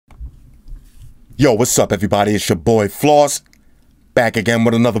Yo, what's up everybody? It's your boy Floss, back again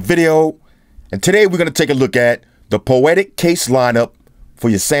with another video. And today we're going to take a look at the Poetic case lineup for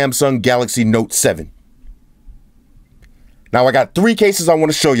your Samsung Galaxy Note 7. Now I got 3 cases I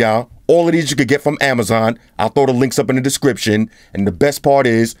want to show y'all. All of these you could get from Amazon. I'll throw the links up in the description. And the best part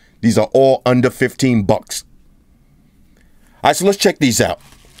is, these are all under 15 bucks. Alright, so let's check these out.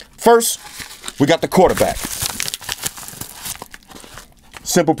 First, we got the quarterback.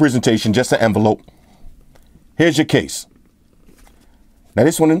 Simple presentation, just an envelope. Here's your case. Now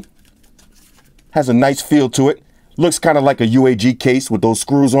this one has a nice feel to it. Looks kind of like a UAG case with those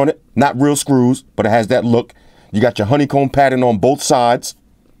screws on it. Not real screws, but it has that look. You got your honeycomb pattern on both sides,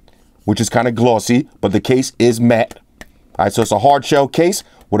 which is kind of glossy, but the case is matte. All right, so it's a hard shell case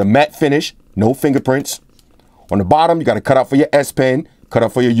with a matte finish, no fingerprints. On the bottom, you got a cutout for your S Pen,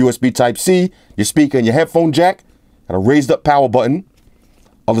 cutout for your USB Type-C, your speaker and your headphone jack. Got a raised up power button.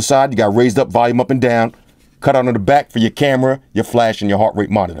 Other side, you got raised up volume up and down. Cutout on the back for your camera, your flash, and your heart rate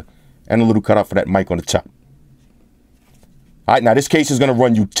monitor. And a little cutout for that mic on the top. All right, now this case is going to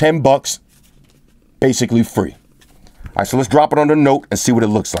run you 10 bucks, basically free. All right, so let's drop it on the Note and see what it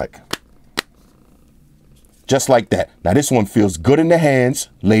looks like. Just like that. Now this one feels good in the hands,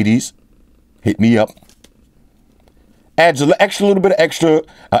 ladies. Hit me up. Adds an extra little bit of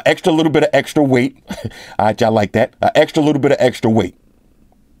extra weight. All right, y'all like that? An extra little bit of extra weight,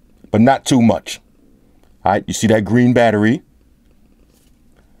 but not too much. All right, you see that green battery?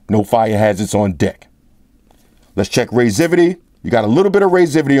 No fire hazards on deck. Let's check razivity. You got a little bit of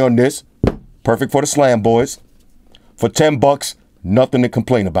razivity on this. Perfect for the slam boys. For 10 bucks, nothing to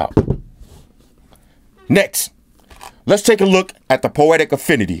complain about. Next, let's take a look at the Poetic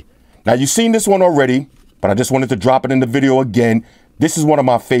Affinity. Now, you've seen this one already, but I just wanted to drop it in the video again. This is one of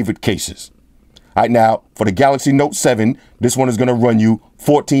my favorite cases. All right, now, for the Galaxy Note 7, this one is going to run you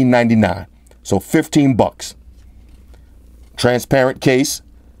 $14.99. So 15 bucks. Transparent case.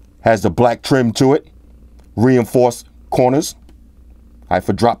 Has the black trim to it. Reinforced corners. All right,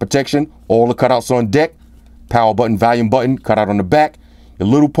 for drop protection. All the cutouts on deck. Power button, volume button, cutout on the back. The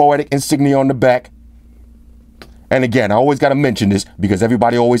little Poetic insignia on the back. And again, I always got to mention this because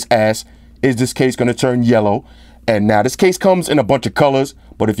everybody always asks, is this case going to turn yellow? And now this case comes in a bunch of colors,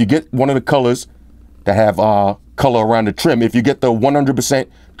 but if you get one of the colors that have color around the trim, if you get the 100%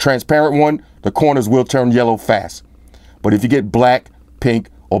 transparent one, the corners will turn yellow fast. But if you get black, pink,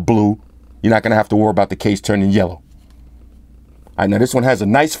 or blue, you're not going to have to worry about the case turning yellow. All right, now this one has a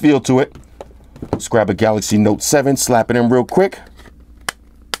nice feel to it. Let's grab a Galaxy Note 7, slap it in real quick.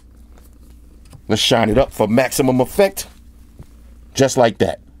 Let's shine it up for maximum effect. Just like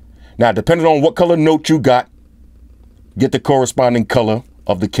that. Now, depending on what color Note you got, get the corresponding color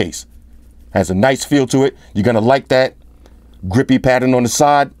of the case. Has a nice feel to it. You're going to like that grippy pattern on the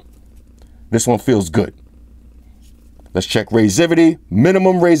side. This one feels good. Let's check razivity.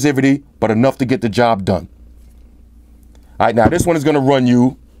 Minimum razivity, but enough to get the job done. All right, now this one is going to run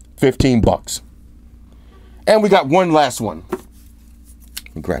you 15 bucks. And we got one last one.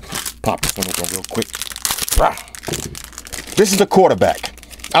 Let me pop this one open real quick. This is the quarterback.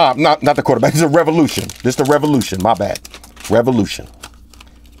 Not the quarterback. This is a Revolution. This is the Revolution. My bad. Revolution.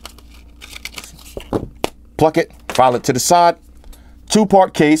 Pluck it. File it to the side.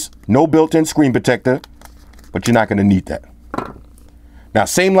 2-part case. No built-in screen protector. But you're not going to need that. Now,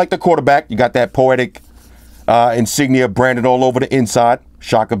 same like the quarterback. You got that Poetic insignia branded all over the inside.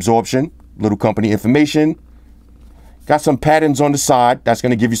 Shock absorption. Little company information. Got some patterns on the side. That's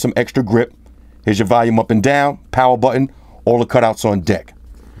going to give you some extra grip. Here's your volume up and down. Power button. All the cutouts on deck.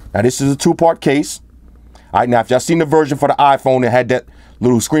 Now, this is a 2-part case. All right, now, if y'all seen the version for the iPhone that had that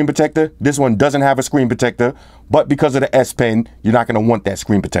little screen protector, this one doesn't have a screen protector, but because of the S Pen, you're not going to want that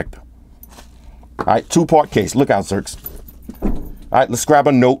screen protector. All right, 2-part case. Look out, Zerks. All right, let's grab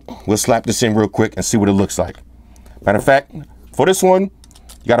a Note. We'll slap this in real quick and see what it looks like. Matter of fact, for this one,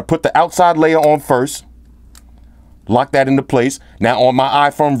 you got to put the outside layer on first. Lock that into place. Now, on my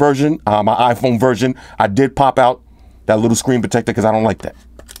iPhone version, I did pop out that little screen protector because I don't like that.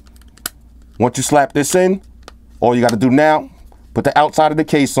 Once you slap this in, all you got to do now, put the outside of the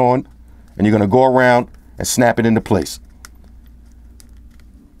case on, and you're going to go around and snap it into place.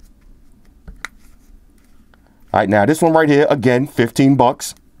 All right, now this one right here, again, 15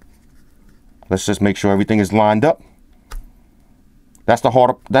 bucks. Let's just make sure everything is lined up. That's the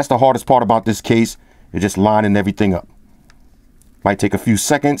hardest part about this case, is just lining everything up. Might take a few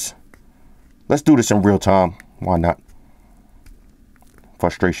seconds. Let's do this in real time. Why not?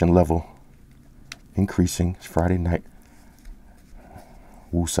 Frustration level increasing. It's Friday night.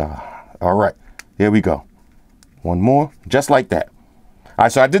 Woosah. All right, here we go. One more, just like that. All All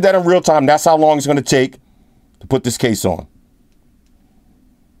right, so I did that in real time. That's how long it's going to take to put this case on.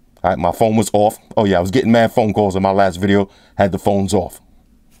 All right, my phone was off. Oh, yeah, I was getting mad phone calls in my last video. Had the phones off.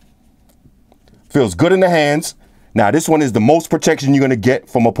 Feels good in the hands. Now, this one is the most protection you're going to get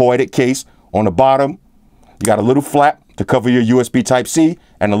from a Poetic case. On the bottom, you got a little flap to cover your USB Type-C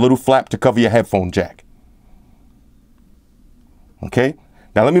and a little flap to cover your headphone jack. Okay?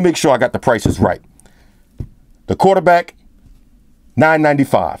 Now, let me make sure I got the prices right. The quarterback,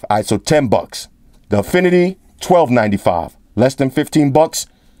 $9.95. All right, so 10 bucks. The Affinity, $12.95. Less than 15 bucks.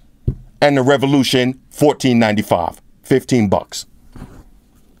 And the Revolution, $14.95. 15 bucks.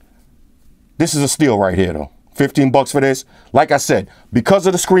 This is a steal right here, though. 15 bucks for this. Like I said, because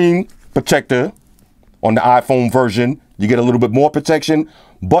of the screen protector on the iPhone version, you get a little bit more protection.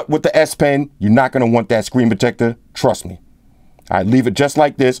 But with the S Pen, you're not going to want that screen protector. Trust me. All right, leave it just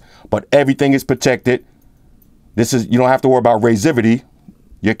like this, but everything is protected. This is, you don't have to worry about razivity.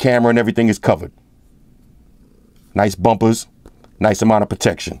 Your camera and everything is covered. Nice bumpers, nice amount of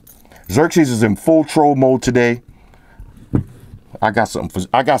protection. Xerxes is in full troll mode today. I got something for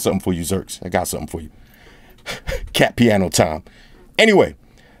you, Xerx. I got something for you. Cat piano time. Anyway,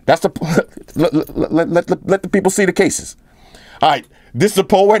 that's the let the people see the cases. All right, this is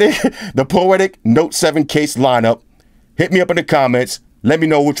the Poetic Note 7 case lineup. Hit me up in the comments. Let me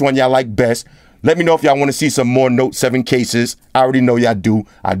know which one y'all like best. Let me know if y'all want to see some more Note 7 cases. I already know y'all do.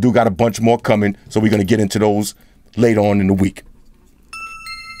 I do got a bunch more coming, so we're going to get into those later on in the week.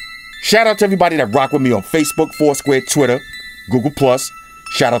 Shout out to everybody that rock with me on Facebook, Foursquare, Twitter, Google+.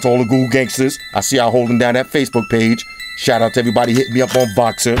 Shout out to all the Google gangsters. I see y'all holding down that Facebook page. Shout out to everybody hitting me up on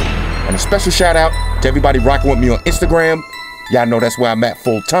Voxer. And a special shout out to everybody rocking with me on Instagram. Y'all know that's where I'm at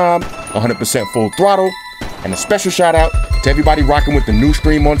full time, 100% full throttle. And a special shout out to everybody rocking with the new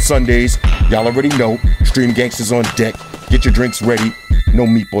stream on Sundays. Y'all already know, Stream Gangsters on deck. Get your drinks ready. No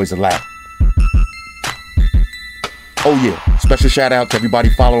meat boys allowed. Oh yeah, special shout out to everybody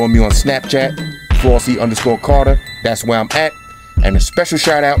following me on Snapchat, Flossy_Carter. That's where I'm at. And a special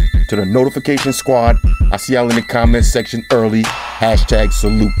shout out to the notification squad. I see y'all in the comments section early. Hashtag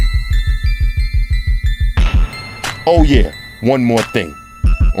salute. Oh yeah, one more thing.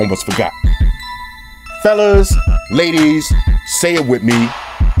 Almost forgot. Fellas, ladies, say it with me.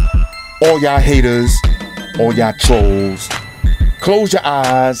 All y'all haters, all y'all trolls, close your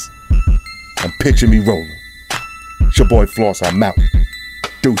eyes and picture me rolling. It's your boy Floss, I'm out.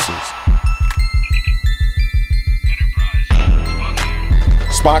 Deuces.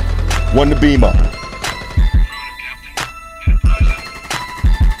 Spock, one to beam up.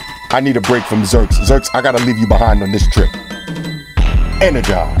 I need a break from Xerx. Xerx, I gotta leave you behind on this trip.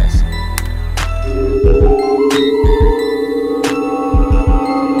 Energize.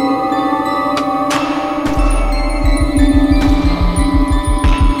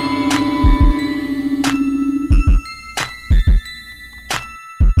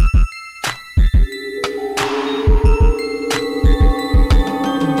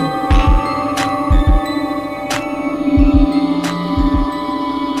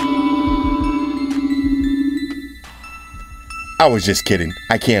 I was just kidding.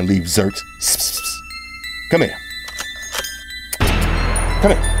 I can't leave Xerx. Come here.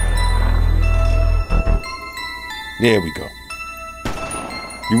 Come here. There we go.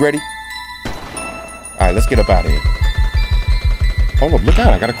 You ready? All right, let's get up out of here. Hold up, look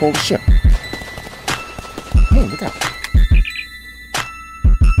out. I gotta call the ship. Come on, look out.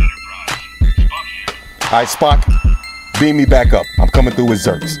 All right, Spock, beam me back up. I'm coming through with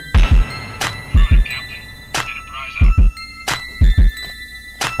Xerx.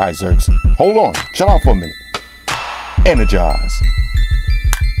 All right, Xerx, hold on. Chill out for a minute. Energize.